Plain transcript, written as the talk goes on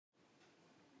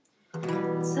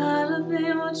Tired of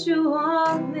being what you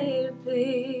want me to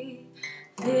be.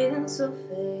 Feeling so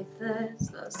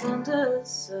faithless, lost under the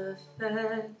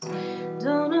surface.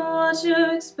 Don't know what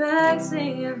you're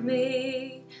expecting of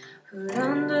me. Put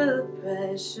under the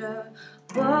pressure,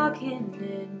 walking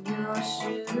in your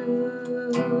shoes.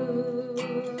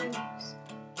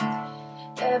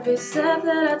 Every step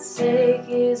that I take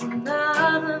is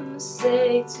another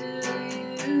mistake to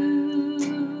you.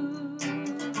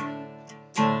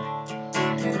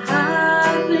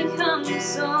 I've become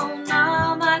so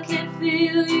numb, I can't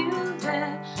feel you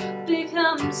there.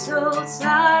 Become so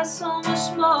tired, so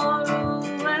much more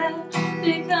aware.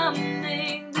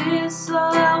 Becoming this,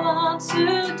 all I want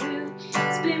to do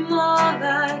is be more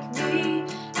like me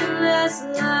and less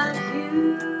like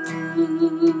you.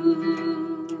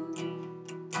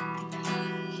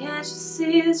 Can't you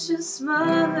see that you're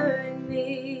smothering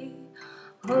me?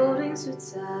 Holding too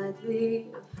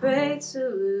tightly, afraid to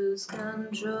lose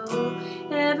control.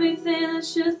 Everything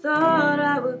that you thought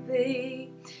I would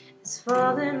be is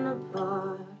falling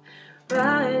apart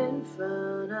right in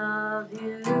front of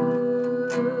you.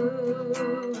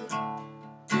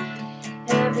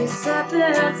 Every step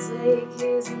that I take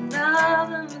is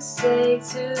another mistake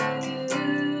to you.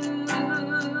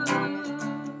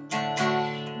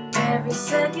 Every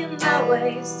second I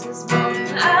waste is more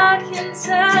than I can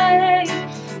take.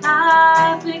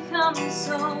 I've become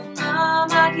so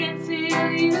numb, I can't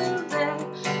feel you there.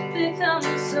 Become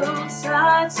so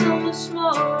tired, so much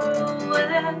more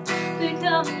aware.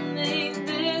 Becoming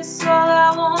this, all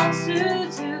I want to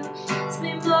do is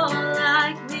be more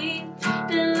like me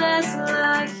and less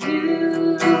like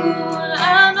you. And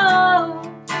I know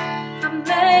I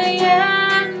may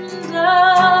end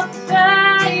up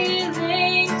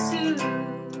failing too,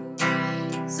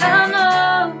 'cause I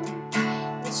know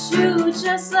that you were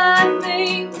just like me,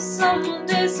 but someone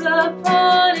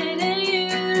disappointed in you.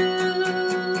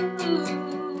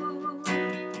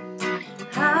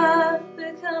 I've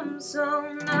become so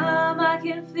numb, I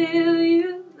can feel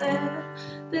you there.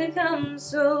 Become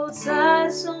so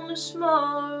tired, so much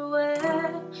more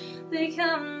aware.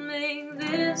 Becoming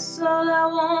this, all I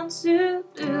want to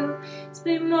do is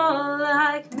be more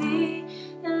like me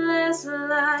and less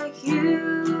like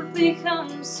you.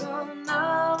 Become so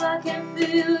numb, I can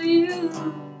feel you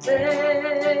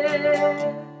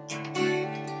there.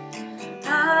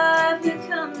 I've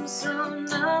become so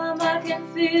numb, I can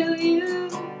feel you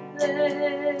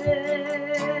there.